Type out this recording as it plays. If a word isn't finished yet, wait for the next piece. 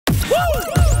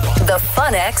The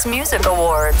FunX Music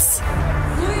Awards.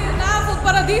 Goedenavond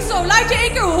Paradiso, laat je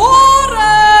één keer horen!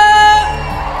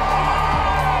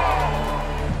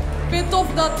 Ik vind het tof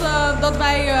dat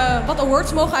wij wat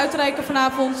awards mogen uitreiken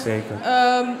vanavond. Zeker.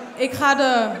 Ik ga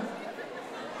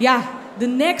de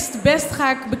next best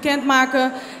ga ik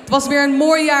bekendmaken. Het was weer een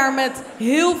mooi jaar met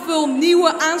heel veel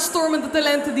nieuwe aanstormende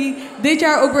talenten die dit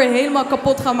jaar ook weer helemaal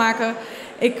kapot gaan maken.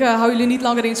 Ik hou jullie niet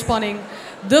langer in spanning.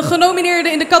 De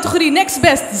genomineerden in de categorie Next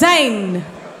Best zijn...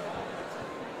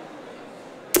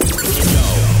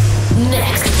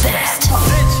 Next Best.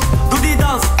 Doe die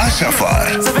dans. Ashafar.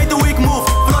 Ze weet hoe ik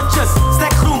move. Vlotjes.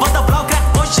 Stek groen, wat de blauw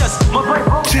krijgt bosjes.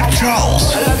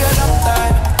 Charlez.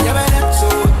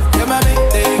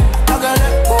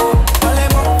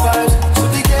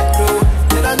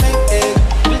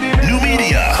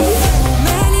 Numidia.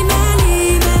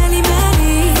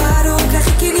 Waarom krijg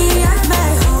ik je niet uit mijn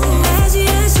hoofd?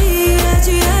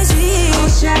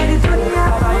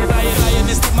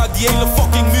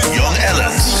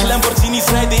 Lamborghinis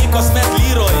rijden, ik was met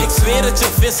Leroy. Ik zweer het je,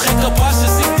 vis, gekke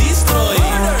pasjes, ik destroy.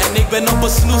 En ik ben op een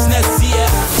snoes, net zie je.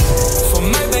 Voor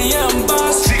mij ben je een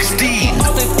baas. Sxteen.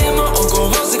 Altijd in me, ook al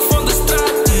was ik van de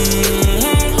straat.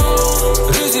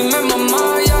 Ruzie met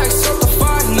mama, ja, ik zat er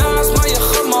vaak naast. Maar je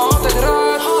gaat me altijd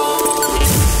raar.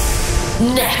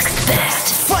 Next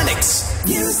Best. FunX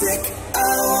Music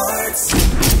Awards.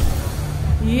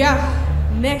 Ja,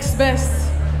 Next Best.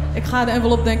 Ik ga de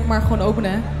envelop denk ik maar gewoon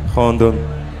openen, hè. Gewoon doen.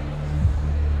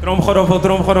 Tromgeroffel,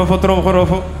 tromgeroffel,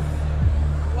 tromgeroffel.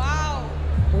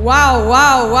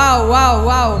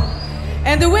 Wauw.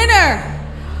 En de winner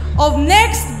of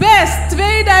Next Best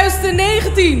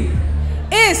 2019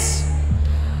 is...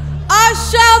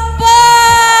 Ashafar!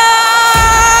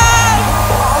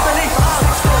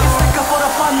 Stekken voor de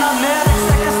Panamera.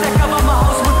 Stekken wat mijn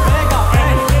house moet brengen.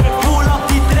 Pull up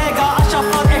die trigger.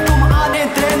 Ashafar, ik kom aan in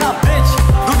trainer, bitch.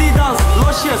 Doe die dans,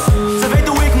 losjes. Ze weet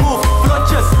hoe ik move,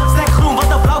 vlotjes. Stek groen, wat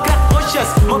de blauw krijgt bosjes.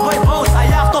 Mijn boy boos, hij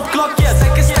jaagt op klokjes.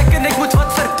 Stekken, ik moet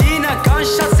wat verdienen.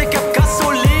 Gunshots, ik heb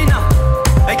gasolina.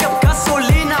 Ik heb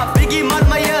gasolina. Biggie man,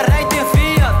 maar je rijdt in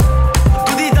Fiat.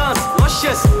 Doe die dans,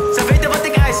 losjes. Ze weten wat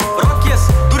ik eis, rokjes.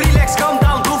 Doe relax, calm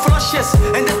down, doe flosjes.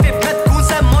 En de pip met koens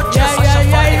en motjes.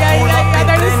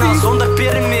 Daar is die. Zonder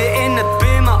peren meer in het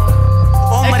bema.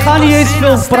 Ik ga niet eens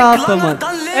veel praten, man.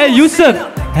 Hey, Youssef,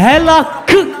 hella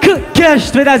cash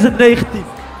 2019.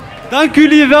 Dank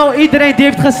jullie wel, iedereen die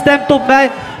heeft gestemd op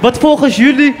mij. Want volgens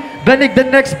jullie ben ik de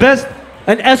next best.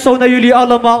 En SO naar jullie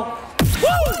allemaal.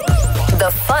 The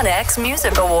FunX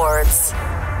Music Awards.